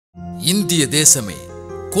இந்திய தேசமே,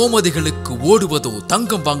 கோமதிகளுக்கு ஓடுவதோ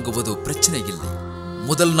தங்கம் வாங்குவதோ பிரச்சனை இல்லை.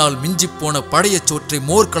 முதல் நாள் மிஞ்சி போன பழைய சோற்றை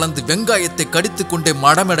மோர் கலந்து வெங்காயத்தை கடித்துக் கொண்டே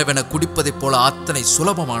மடமடவென குடிப்பதைப் போல அத்தனை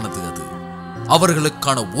சுலபமானது அது.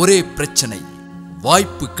 அவர்களுக்கான ஒரே பிரச்சனை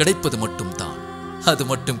வாய்ப்பு கிடைப்பது மட்டும்தான். அது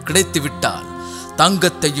மட்டும் கிடைத்துவிட்டால்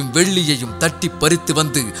தங்கத்தையும் வெள்ளியையும் தட்டி பறித்து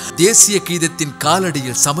வந்து தேசிய கீதத்தின்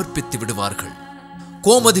காலடியில் சமர்ப்பித்து விடுவார்கள்.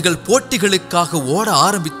 கோமதிகள் போட்டிகளுக்காக ஓட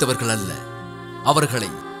ஆரம்பித்தவர்கள் அல்ல.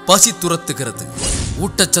 அவர்களை பசி துரத்துகிறது,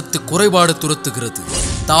 ஊட்டச்சத்து குறைபாடு துரத்துகிறது,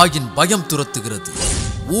 தாயின் பயம் துரத்துகிறது,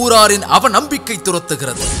 ஊராரின் அவநம்பிக்கை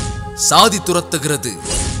துரத்துகிறது, சாதி துரத்துகிறது,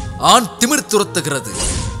 ஆண் திமிர் துரத்துகிறது,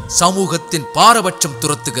 சமூகத்தின் பாரபட்சம்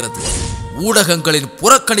துரத்துகிறது, ஊடகங்களின்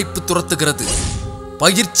புறக்கணிப்பு துரத்துகிறது,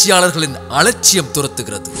 பயிற்சியாளர்களின் அலட்சியம்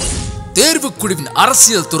துரத்துகிறது, தேர்வுக்குழுவின்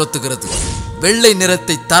அரசியல் துரத்துகிறது, வெள்ளை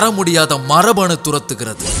நிறத்தை தர முடியாத மரபணு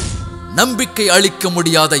துரத்துகிறது, நம்பிக்கை அளிக்க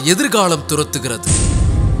முடியாத எதிர்காலம் துரத்துகிறது.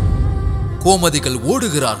 கோமதிகள்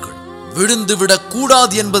ஓடுகிறார்கள். விழுந்துவிடக்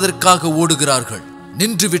கூடாது என்பதற்காக ஓடுகிறார்கள்.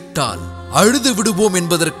 நின்றுவிட்டால் அழுது விடுவோம்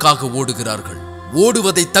என்பதற்காக ஓடுகிறார்கள்.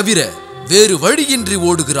 ஓடுவதை தவிர வேறு வழியின்றி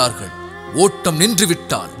ஓடுகிறார்கள். ஓட்டம்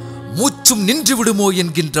நின்றுவிட்டால் மூச்சும் நின்று விடுமோ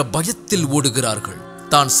என்கின்ற பயத்தில் ஓடுகிறார்கள்.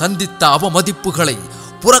 தான் சந்தித்த அவமதிப்புகளை,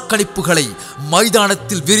 புறக்கணிப்புகளை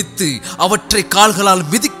மைதானத்தில் விரித்து அவற்றை கால்களால்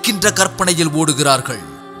மிதிக்கின்ற கற்பனையில் ஓடுகிறார்கள்.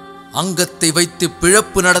 அங்கத்தை வைத்து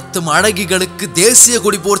பிழப்பு நடத்தும் அழகிகளுக்கு தேசிய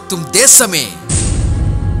கொடி போர்த்தும் தேசமே,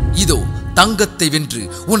 இதோ தங்கத்தை வென்று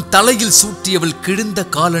உன் தலையில் சூட்டியவள் கிழிந்த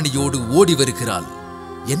காலணியோடு ஓடி வருகிறாள்.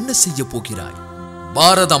 என்ன செய்ய போகிறாய்?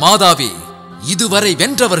 பாரத மாதாவே, இதுவரை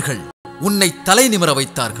வென்றவர்கள் உன்னை தலை நிமிர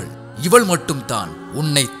வைத்தார்கள். இவள் மட்டும்தான்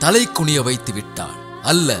உன்னை தலை குனிய வைத்து விட்டாள்.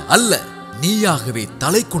 அல்ல அல்ல, நீயாகவே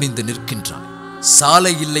தலை குனிந்து நிற்கின்றாய்.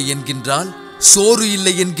 சாலை இல்லை என்கின்றால், சோறு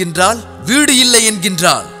இல்லை என்கின்றால், வீடு இல்லை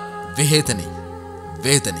என்கின்றால். வேதனை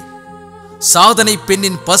வேதனை. சாதனை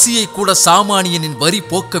பெண்ணின் பசியை கூட சாமானியனின் வரி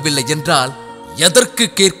போக்கவில்லை என்றால் எதற்கு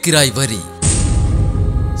கேட்கிறாய் வரி?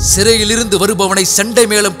 சிறையிலிருந்து வருபவனை சண்டை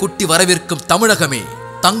மேளம் குட்டி வரவேற்கும் தமிழகமே,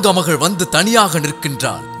 தங்க மகள் வந்து தனியாக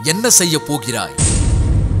நிற்கின்றாள். என்ன செய்ய போகிறாய்?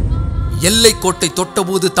 எல்லைக்கோட்டை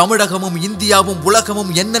தொட்டபோது தமிழகமும் இந்தியாவும்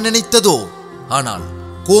உலகமும் என்ன நினைத்ததோ, ஆனால்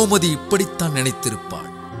கோமதி இப்படித்தான்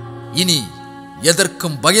நினைத்திருப்பாள். இனி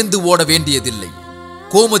எதற்கும் பயந்து ஓட வேண்டியதில்லை.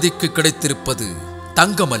 கோமதிக்கு கிடைத்திருப்பது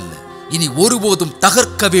தங்கமல்ல, இனி ஒருபோதும்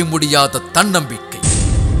தகர்க்கவே முடியாத தன்னம்பிக்கை.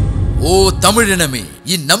 ஓ தமிழினமே,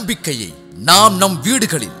 இந்நம்பிக்கையை நாம் நம்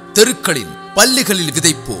வீடுகளில், தெருக்களில், பள்ளிகளில்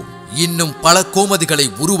விதைப்போம். இன்னும் பல கோமதிகளை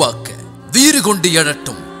உருவாக்க வீறு கொண்டு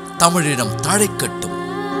எழட்டும் தமிழினம் தழைக்கட்டும்.